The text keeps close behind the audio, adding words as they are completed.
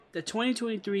The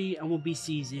 2023 MLB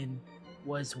season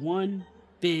was one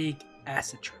big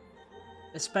acid trip,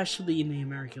 especially in the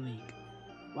American League.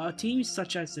 While teams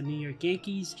such as the New York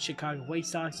Yankees, Chicago White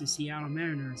Sox, and Seattle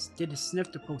Mariners didn't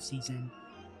sniff the postseason,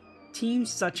 teams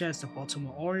such as the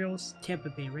Baltimore Orioles,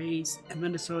 Tampa Bay Rays, and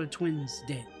Minnesota Twins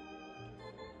did.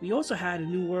 We also had a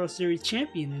new World Series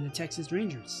champion in the Texas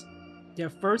Rangers, their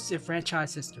first in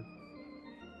franchise history.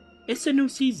 It's a new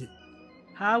season.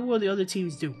 How will the other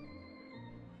teams do?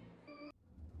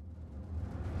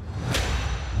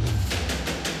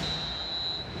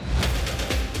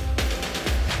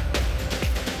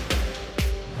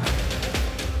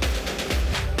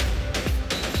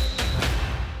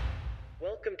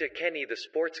 Welcome to Kenny the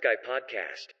Sports Guy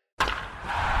podcast.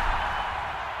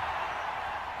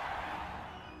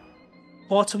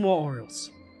 Baltimore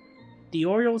Orioles. The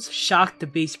Orioles shocked the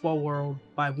baseball world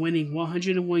by winning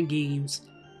 101 games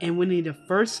and winning the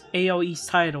first AL East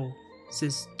title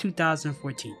since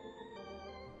 2014.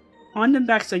 On the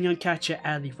backs of young catcher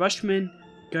Adley Rutschman,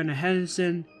 Gunnar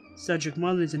Henderson, Cedric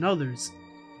Mullins, and others,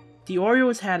 the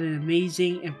Orioles had an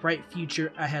amazing and bright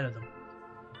future ahead of them.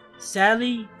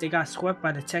 Sadly, they got swept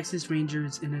by the Texas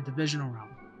Rangers in the divisional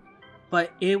round,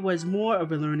 but it was more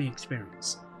of a learning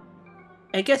experience.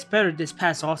 It gets better this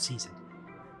past offseason.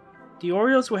 The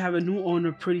Orioles will have a new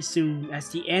owner pretty soon as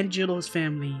the Angelos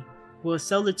family will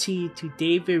sell the team to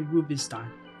David Rubenstein.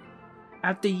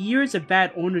 After years of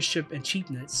bad ownership and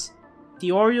cheapness, the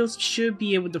Orioles should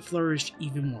be able to flourish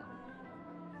even more.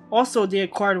 Also, they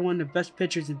acquired one of the best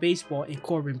pitchers in baseball in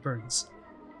Corbin Burnes.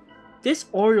 This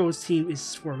Orioles team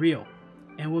is for real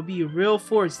and will be a real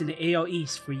force in the AL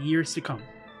East for years to come.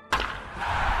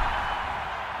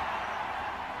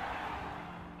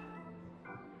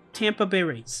 Tampa Bay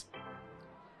Rays.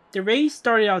 The Rays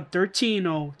started out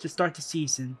 13-0 to start the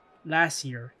season last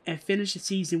year and finished the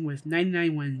season with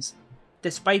 99 wins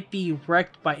despite being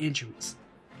wrecked by injuries,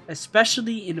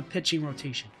 especially in the pitching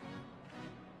rotation.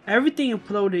 Everything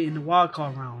imploded in the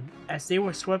wildcard round as they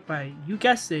were swept by, you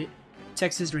guessed it,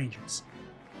 Texas Rangers.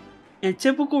 In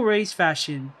typical Rays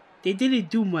fashion, they didn't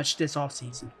do much this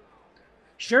offseason.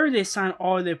 Sure, they signed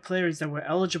all their players that were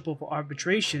eligible for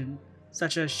arbitration,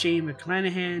 such as Shane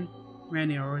McClanahan,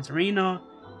 Randy Arozarena,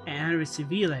 and Andres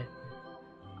Sevilla.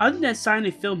 Other than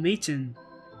signing Phil Maton,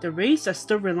 the Rays are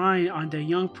still relying on their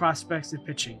young prospects in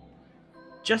pitching.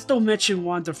 Just don't mention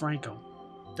Wander Franco.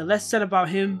 The less said about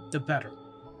him, the better.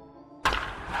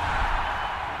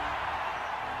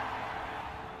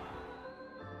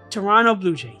 Toronto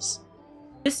Blue Jays.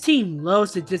 This team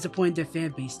loves to disappoint their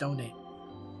fan base, don't they?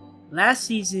 Last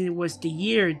season was the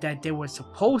year that they were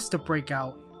supposed to break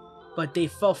out, but they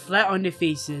fell flat on their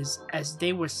faces as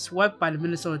they were swept by the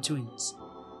Minnesota Twins.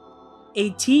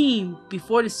 A team,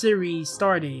 before the series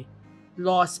started,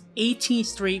 lost 18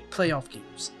 straight playoff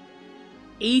games.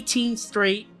 18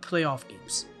 straight playoff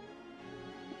games.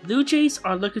 Blue Jays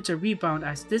are looking to rebound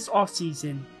as this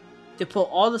offseason, they put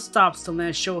all the stops to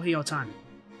land Shohei Ohtani.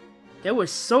 They were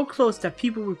so close that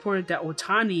people reported that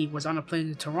Ohtani was on a plane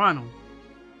to Toronto,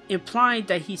 implying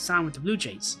that he signed with the Blue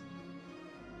Jays.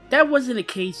 That wasn't the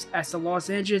case as the Los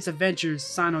Angeles Avengers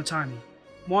signed Ohtani.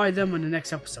 More of them on the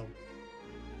next episode.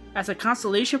 As a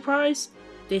consolation prize,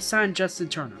 they signed Justin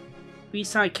Turner,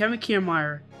 re-signed Kevin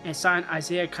Kiermaier, and signed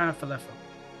Isaiah Kiner-Falefa.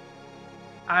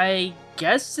 I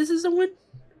guess this is a win?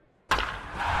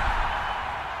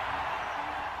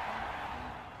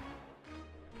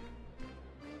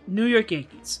 New York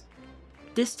Yankees.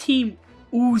 This team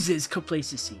oozes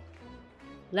complacency.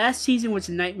 Last season was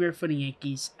a nightmare for the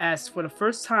Yankees as for the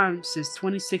first time since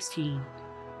 2016,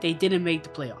 they didn't make the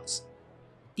playoffs.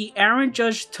 The Aaron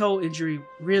Judge toe injury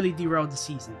really derailed the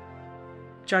season.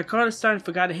 Giancarlo Stanton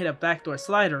forgot to hit a backdoor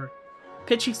slider.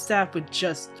 Pitching staff with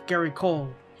just Gary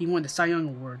Cole, he won the Cy Young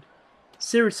Award.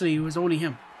 Seriously, it was only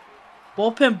him.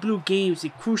 Bullpen blew games in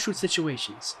crucial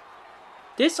situations.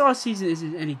 This offseason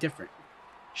isn't any different.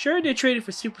 Sure, they traded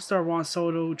for superstar Juan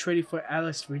Soto, traded for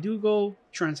Alex Verdugo,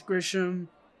 Trent Grisham,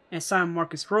 and signed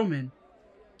Marcus Stroman,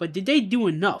 but did they do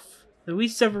enough?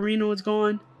 Luis Severino is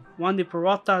gone, Wandy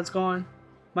Peralta is gone,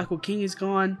 Michael King is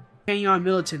gone, Kenyon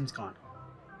Middleton is gone,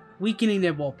 weakening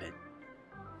their bullpen.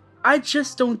 I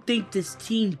just don't think this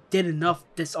team did enough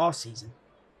this offseason.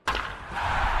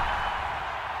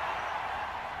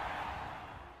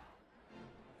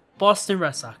 Boston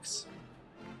Red Sox.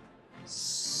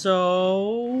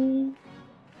 So,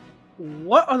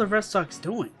 what are the Red Sox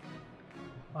doing?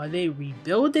 Are they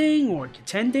rebuilding or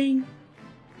contending?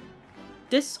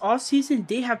 This offseason,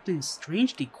 they have been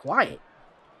strangely quiet.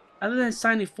 Other than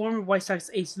signing former White Sox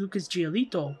ace Lucas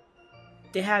Giolito,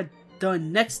 they have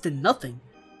done next to nothing.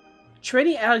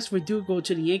 Trading Alex Verdugo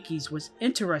to the Yankees was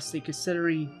interesting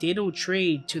considering they don't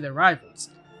trade to their rivals.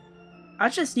 I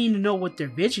just need to know what their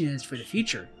vision is for the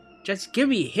future. Just give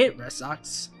me a hit, Red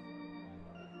Sox.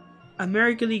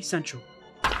 American League Central.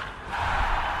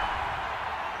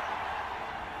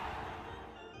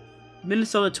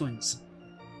 Minnesota Twins.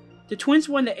 The Twins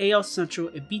won the AL Central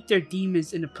and beat their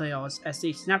Demons in the playoffs as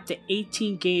they snapped the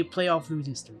 18-game playoff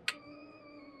losing streak.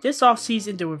 This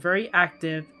offseason they were very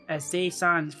active as they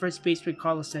signed first baseman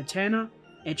Carlos Santana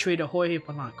and traded Jorge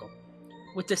Polanco.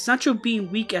 With the Central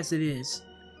being weak as it is,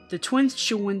 the Twins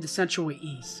should win the Central with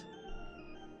ease.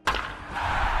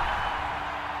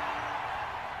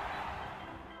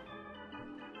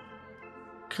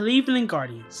 Cleveland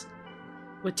Guardians.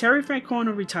 With Terry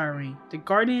Francona retiring, the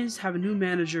Guardians have a new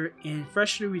manager and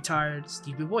freshly retired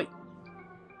Stephen Vogt.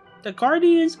 The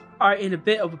Guardians are in a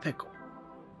bit of a pickle.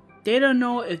 They don't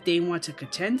know if they want to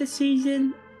contend this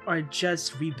season or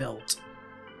just rebuild.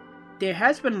 There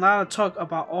has been a lot of talk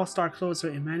about all-star closer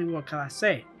Emmanuel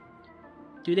Clase.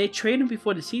 Do they trade him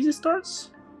before the season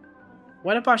starts?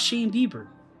 What about Shane Bieber?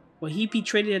 Will he be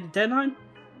traded at the deadline?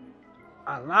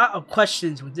 A lot of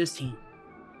questions with this team.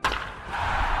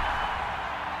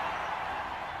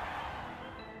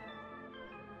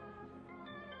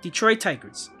 Detroit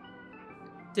Tigers.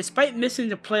 Despite missing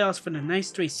the playoffs for the 9th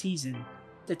straight season,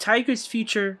 the Tigers'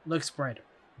 future looks brighter.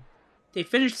 They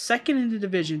finished second in the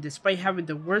division despite having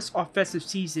the worst offensive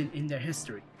season in their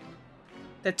history.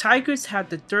 The Tigers have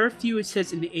the third fewest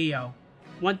hits in the AL,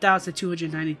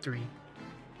 1,293,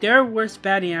 their worst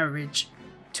batting average,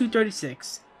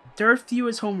 236, third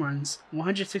fewest home runs,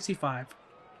 165,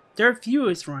 third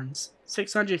fewest runs,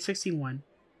 661,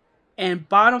 and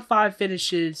bottom 5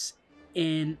 finishes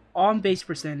in on-base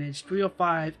percentage,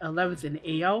 305, 11th in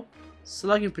the AL,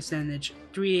 slugging percentage,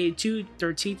 382,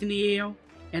 13th in the AL,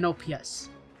 and OPS.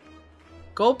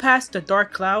 Go past the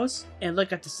dark clouds and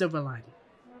look at the silver lining.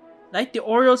 Like the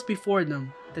Orioles before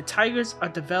them, the Tigers are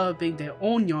developing their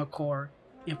own young core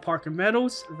in Parker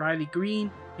Meadows, Riley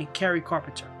Green, and Kerry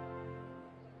Carpenter.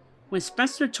 With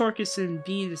Spencer Torkelson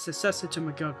being the successor to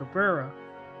Miguel Cabrera,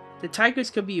 the Tigers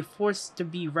could be a force to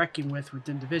be reckoned with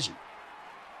within the division.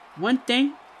 One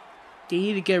thing, they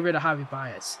need to get rid of Javi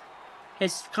Baez.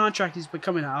 His contract is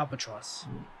becoming an albatross.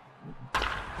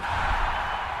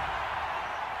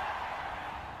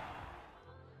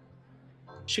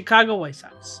 Chicago White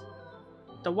Sox.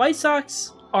 The White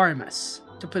Sox are a mess,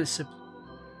 to put it simply.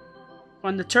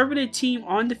 From the turbulent team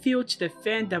on the field to the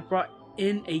fan that brought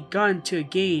in a gun to a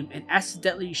game and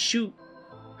accidentally shoot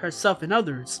herself and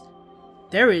others,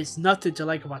 there is nothing to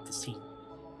like about this team.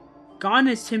 Gone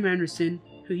is Tim Anderson,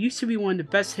 who used to be one of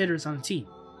the best hitters on the team.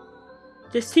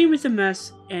 This team is a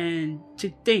mess, and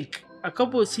to think, a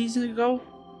couple of seasons ago,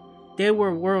 they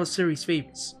were World Series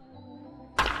favorites.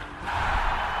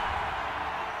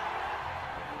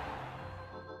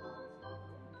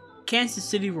 Kansas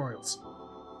City Royals.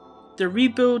 The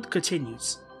rebuild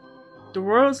continues. The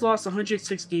Royals lost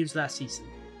 106 games last season.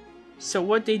 So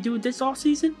what they do this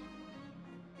offseason?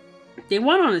 They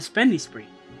went on a spending spree.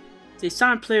 They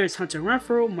signed players Hunter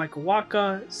Renfroe, Michael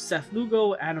Wacha, Seth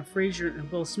Lugo, Adam Frazier,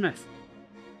 and Will Smith.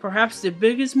 Perhaps the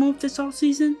biggest move this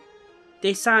offseason?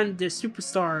 They signed their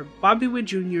superstar Bobby Witt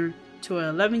Jr. to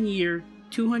an 11-year,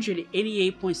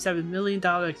 $288.7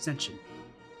 million extension,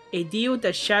 a deal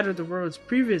that shattered the Royals'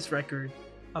 previous record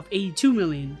of $82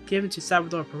 million given to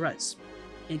Salvador Perez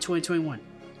in 2021.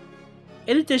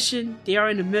 In addition, they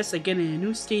are in the midst of getting a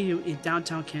new stadium in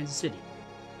downtown Kansas City.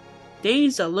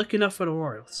 Things are looking up for the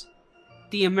Royals.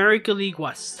 The American League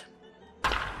West.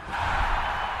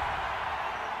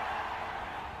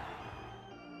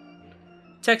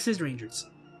 Texas Rangers.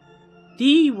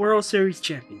 The World Series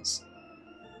champions.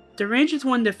 The Rangers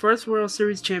won their first World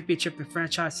Series championship in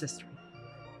franchise history.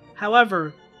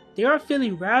 However, they are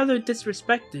feeling rather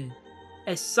disrespected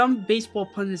as some baseball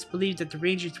pundits believe that the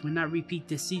Rangers will not repeat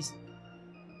this season.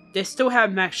 They still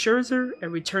have Max Scherzer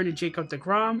and returning Jacob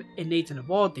deGrom and Nathan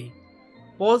Eovaldi,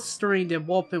 bolstering their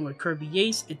bullpen with Kirby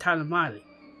Yates and Tyler Miley.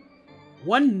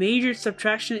 One major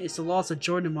subtraction is the loss of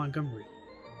Jordan Montgomery.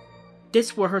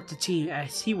 This will hurt the team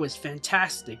as he was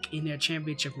fantastic in their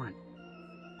championship run.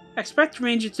 Expect the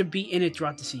Rangers to be in it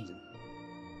throughout the season.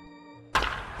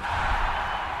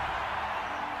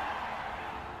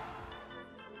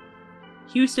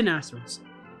 Houston Astros.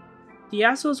 The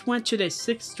Astros went to their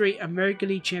 6th straight American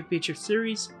League Championship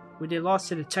Series where they lost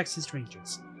to the Texas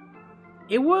Rangers.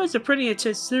 It was a pretty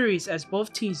intense series as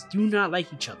both teams do not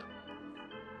like each other.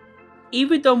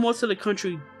 Even though most of the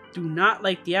country do not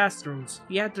like the Astros,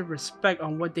 you have to respect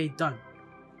on what they've done.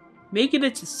 Making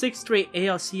it to 6 straight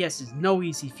ALCS is no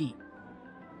easy feat.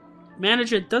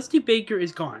 Manager Dusty Baker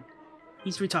is gone.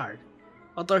 He's retired,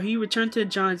 although he returned to the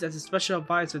Giants as a special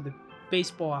advisor to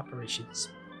baseball operations.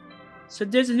 So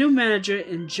there's a new manager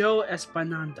in Joe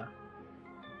Espinanda,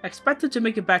 expected to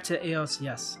make it back to the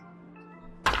ALCS.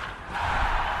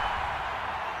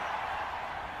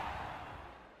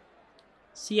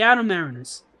 Seattle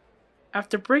Mariners.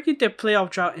 After breaking their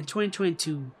playoff drought in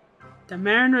 2022, the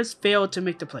Mariners failed to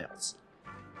make the playoffs.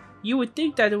 You would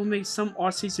think that it would make some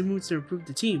offseason moves to improve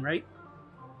the team, right?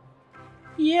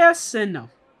 Yes and no.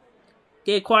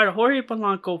 They acquired Jorge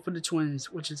Polanco for the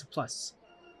Twins, which is a plus.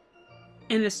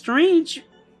 In a strange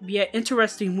yet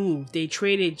interesting move, they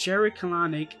traded Jerry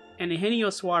Kalanick and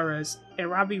Eugenio Suarez and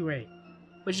Robbie Ray,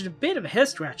 which is a bit of a head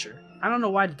scratcher. I don't know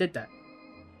why they did that.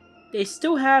 They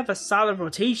still have a solid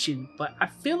rotation, but I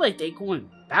feel like they're going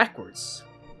backwards.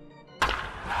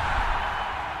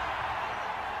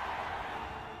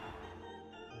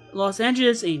 Los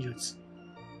Angeles Angels.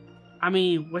 I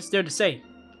mean, what's there to say?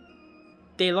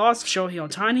 They lost Shohei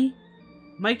Ohtani.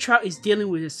 Mike Trout is dealing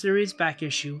with a serious back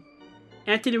issue.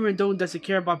 Anthony Rendon doesn't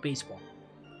care about baseball.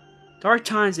 Dark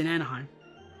times in Anaheim.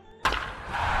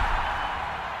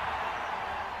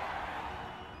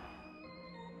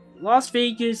 Las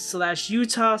Vegas /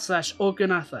 Utah /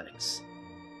 Oakland Athletics.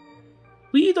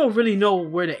 We don't really know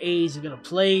where the A's are going to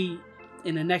play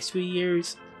in the next few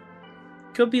years.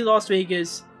 Could be Las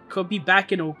Vegas, could be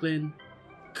back in Oakland,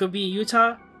 could be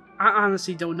Utah. I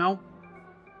honestly don't know.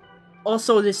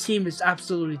 Also, this team is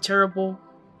absolutely terrible,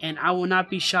 and I will not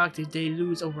be shocked if they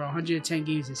lose over 110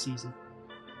 games this season.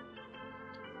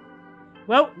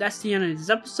 Well, that's the end of this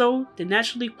episode. The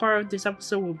National League part of this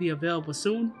episode will be available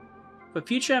soon. For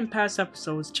future and past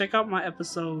episodes, check out my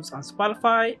episodes on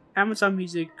Spotify, Amazon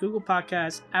Music, Google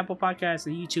Podcasts, Apple Podcasts,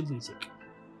 and YouTube Music.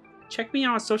 Check me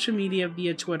out on social media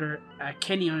via Twitter at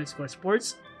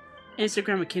Kenny_sports,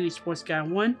 Instagram at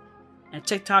KennySportsGuy1, and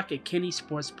TikTok at Kenny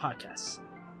Sports Podcasts.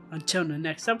 Until the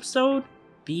next episode,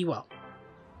 be well.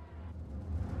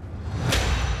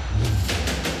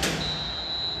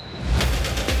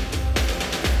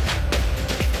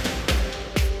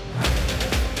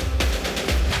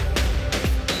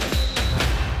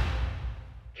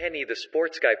 Kenny the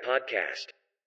Sports Guy Podcast.